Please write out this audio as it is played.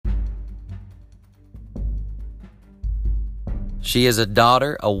She is a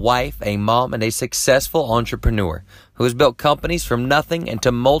daughter, a wife, a mom, and a successful entrepreneur who has built companies from nothing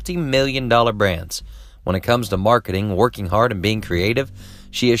into multi-million-dollar brands. When it comes to marketing, working hard, and being creative,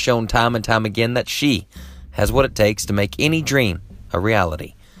 she has shown time and time again that she has what it takes to make any dream a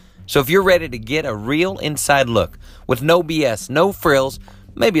reality. So if you're ready to get a real inside look with no BS, no frills,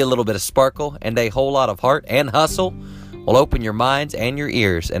 maybe a little bit of sparkle, and a whole lot of heart and hustle, well, open your minds and your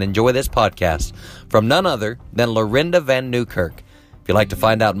ears and enjoy this podcast from none other than Lorinda Van Newkirk. If you'd like to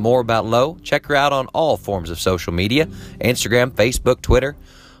find out more about Lo, check her out on all forms of social media, Instagram, Facebook, Twitter,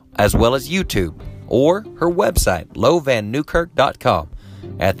 as well as YouTube, or her website, lovannewkirk.com.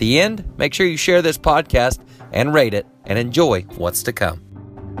 At the end, make sure you share this podcast and rate it and enjoy what's to come.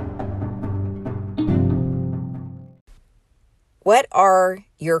 What are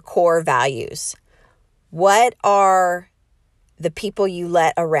your core values? What are the people you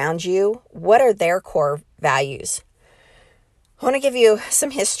let around you? What are their core values? I want to give you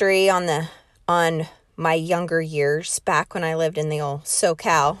some history on my younger years back when I lived in the old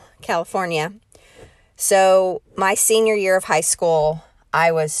SoCal, California. So my senior year of high school,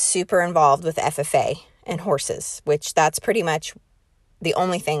 I was super involved with FFA and horses, which that's pretty much the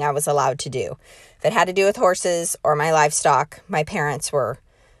only thing I was allowed to do. If it had to do with horses or my livestock, my parents were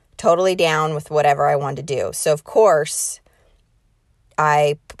totally down with whatever I wanted to do. So of course,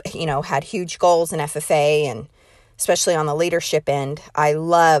 I, had huge goals in FFA, and especially on the leadership end. I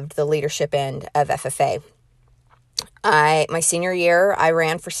loved the leadership end of FFA. My senior year, I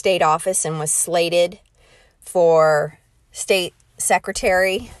ran for state office and was slated for state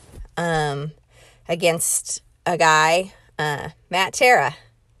secretary against a guy, Matt Terra.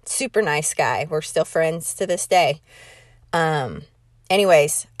 Super nice guy. We're still friends to this day.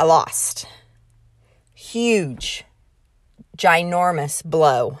 Anyways, I lost. Huge, ginormous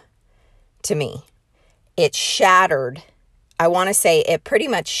blow to me. It shattered, I want to say it pretty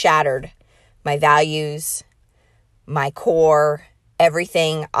much shattered my values, my core,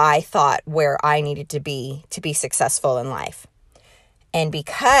 everything I thought where I needed to be successful in life. And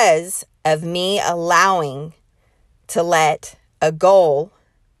because of me allowing to let a goal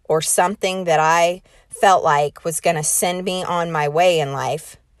or something that I felt like was going to send me on my way in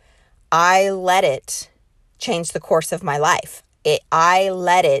life, I let it change the course of my life. I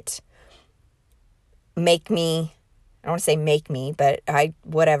let it make me, I don't want to say make me, but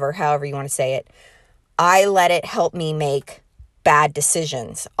however you want to say it. I let it help me make bad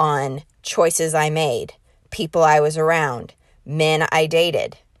decisions on choices I made, people I was around, men I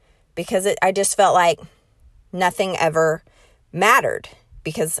dated, because I just felt like nothing ever mattered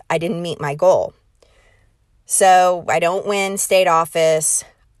because I didn't meet my goal. So I don't win state office.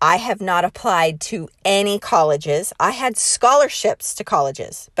 I have not applied to any colleges. I had scholarships to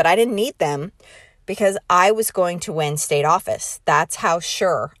colleges, but I didn't need them because I was going to win state office. That's how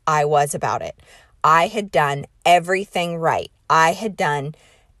sure I was about it. I had done everything right. I had done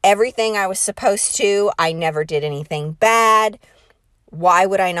everything I was supposed to. I never did anything bad. Why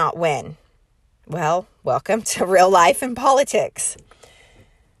would I not win? Well, welcome to real life and politics.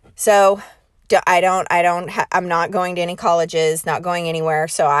 So I'm not going to any colleges, not going anywhere.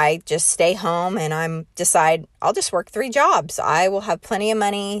 So I just stay home and I'll just work 3 jobs. I will have plenty of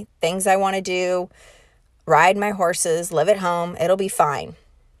money, things I want to do, ride my horses, live at home. It'll be fine.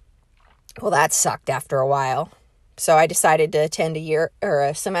 Well, that sucked after a while. So I decided to attend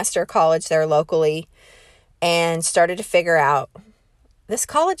a semester of college there locally and started to figure out this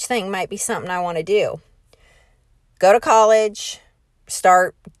college thing might be something I want to do. Go to college,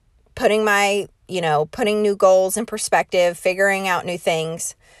 start putting putting new goals in perspective, figuring out new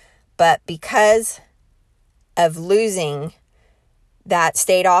things. But because of losing that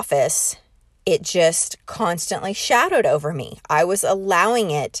state office, it just constantly shadowed over me. I was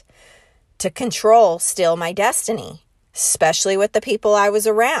allowing it to control still my destiny, especially with the people I was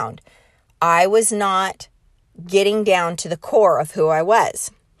around. I was not getting down to the core of who I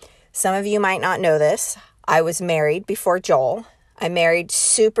was. Some of you might not know this. I was married before Joel. I married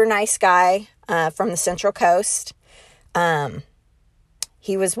super nice guy from the Central Coast.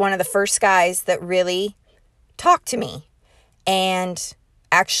 He was one of the first guys that really talked to me and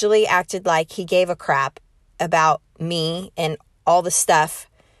actually acted like he gave a crap about me and all the stuff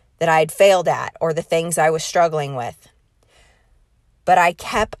that I'd failed at or the things I was struggling with. But I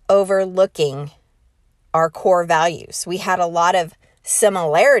kept overlooking our core values. We had a lot of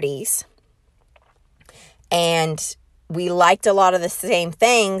similarities and we liked a lot of the same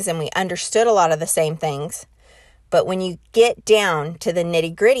things and we understood a lot of the same things. But when you get down to the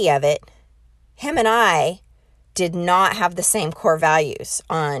nitty-gritty of it, him and I did not have the same core values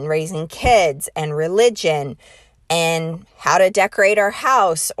on raising kids and religion and how to decorate our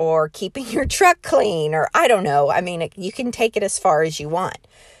house or keeping your truck clean, or I don't know. I mean, you can take it as far as you want.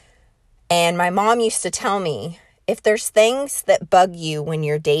 And my mom used to tell me, if there's things that bug you when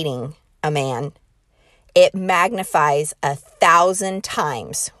you're dating a man, it magnifies 1,000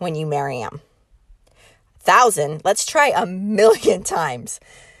 times when you marry him. 1,000, let's try 1,000,000 times.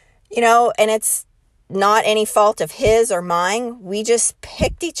 And it's not any fault of his or mine. We just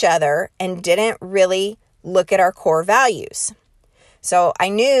picked each other and didn't really look at our core values. So I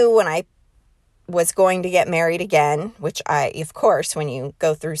knew when I was going to get married again, which of course, when you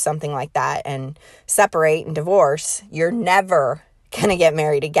go through something like that and separate and divorce, you're never going to get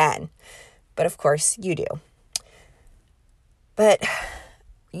married again. But of course you do. But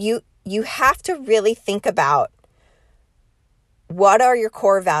you have to really think about, what are your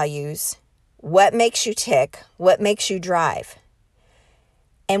core values? What makes you tick? What makes you drive?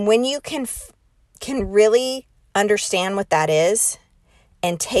 And when you can really understand what that is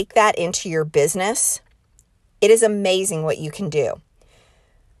and take that into your business, it is amazing what you can do.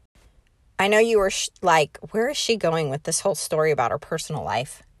 I know you were like, where is she going with this whole story about her personal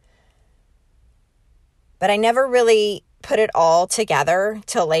life? But I never really put it all together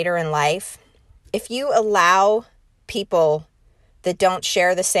till later in life. If you allow people that don't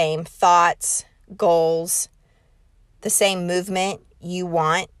share the same thoughts, goals, the same movement you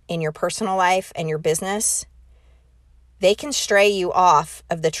want in your personal life and your business, they can stray you off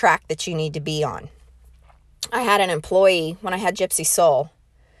of the track that you need to be on. I had an employee when I had Gypsy Soul,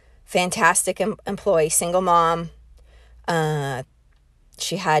 fantastic employee, single mom.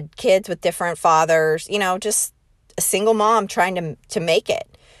 She had kids with different fathers, just a single mom trying to make it.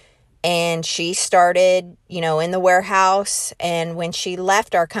 And she started, in the warehouse. And when she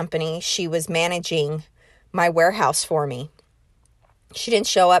left our company, she was managing my warehouse for me. She didn't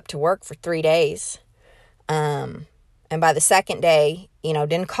show up to work for 3 days. And by the second day,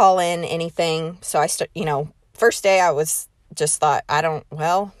 didn't call in anything. So first day I was just thought,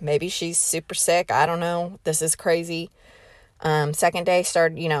 maybe she's super sick. I don't know. This is crazy. Second day,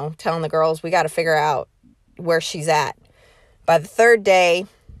 started, telling the girls, we got to figure out where she's at. By the third day,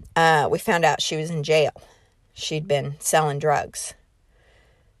 we found out she was in jail. She'd been selling drugs.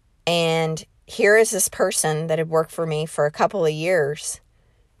 And here is this person that had worked for me for a couple of years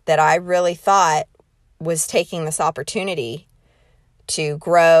that I really thought was taking this opportunity to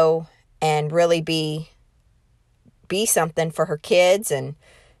grow and really be something for her kids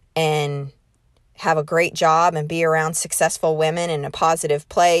and have a great job and be around successful women in a positive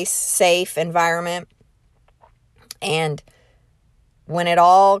place, safe environment. And when it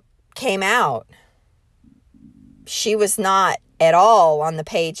all came out, she was not at all on the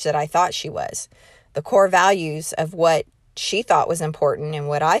page that I thought she was. The core values of what she thought was important and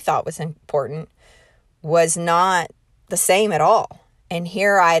what I thought was important was not the same at all. And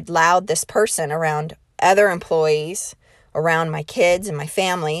here I'd allowed this person around other employees, around my kids and my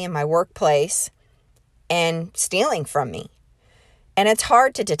family and my workplace, and stealing from me. And it's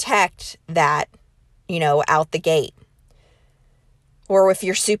hard to detect that, out the gate. Or if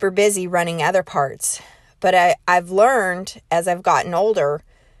you're super busy running other parts. But I've learned as I've gotten older,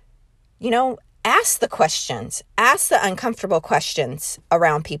 ask the questions. Ask the uncomfortable questions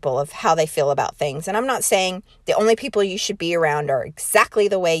around people of how they feel about things. And I'm not saying the only people you should be around are exactly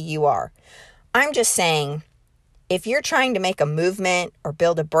the way you are. I'm just saying, if you're trying to make a movement or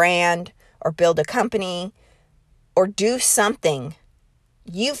build a brand or build a company or do something,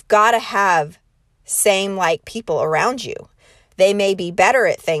 you've got to have same like people around you. They may be better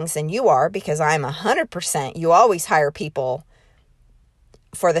at things than you are, because I'm 100%. You always hire people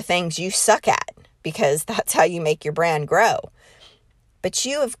for the things you suck at, because that's how you make your brand grow. But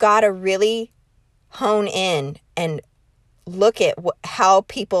you have got to really hone in and look at how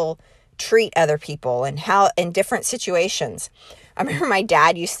people treat other people and how in different situations. I remember my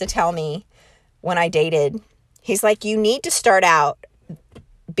dad used to tell me when I dated, he's like, you need to start out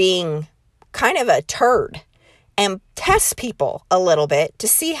being kind of a turd and test people a little bit to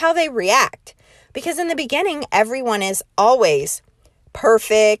see how they react. Because in the beginning, everyone is always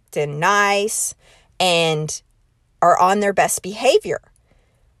perfect and nice and are on their best behavior.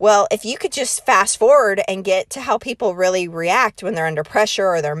 Well, if you could just fast forward and get to how people really react when they're under pressure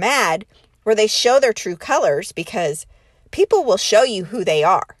or they're mad, where they show their true colors, because people will show you who they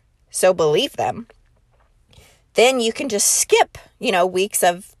are. So believe them. Then you can just skip, weeks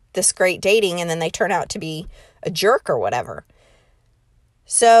of this great dating, and then they turn out to be a jerk or whatever.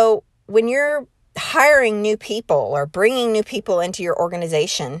 So when you're hiring new people or bringing new people into your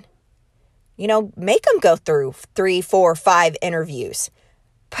organization, make them go through 3, 4, 5 interviews.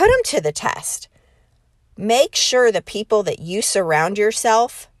 Put them to the test. Make sure the people that you surround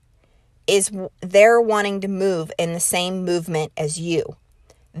yourself they're wanting to move in the same movement as you.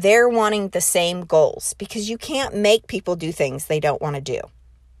 They're wanting the same goals, because you can't make people do things they don't want to do.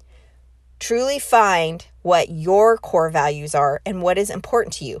 Truly find what your core values are and what is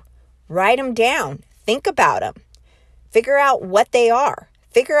important to you. Write them down. Think about them. Figure out what they are.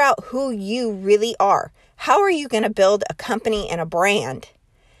 Figure out who you really are. How are you going to build a company and a brand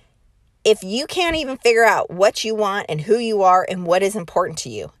if you can't even figure out what you want and who you are and what is important to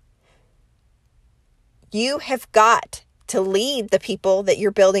you? You have got to lead the people that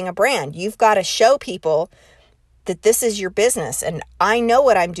you're building a brand. You've got to show people that this is your business and I know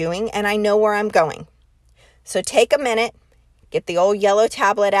what I'm doing and I know where I'm going. So take a minute, get the old yellow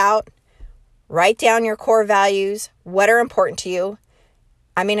tablet out, write down your core values, what are important to you.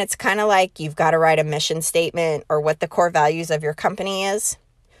 I mean, it's kind of like you've got to write a mission statement or what the core values of your company is.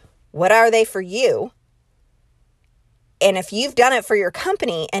 What are they for you? And if you've done it for your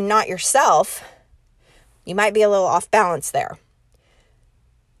company and not yourself, you might be a little off balance there.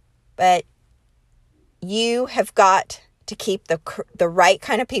 But you have got to keep the right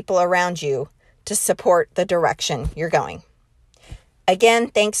kind of people around you to support the direction you're going. Again,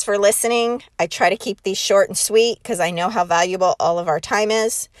 thanks for listening. I try to keep these short and sweet because I know how valuable all of our time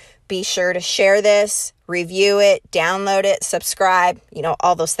is. Be sure to share this, review it, download it, subscribe,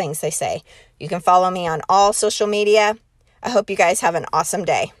 all those things they say. You can follow me on all social media. I hope you guys have an awesome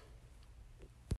day.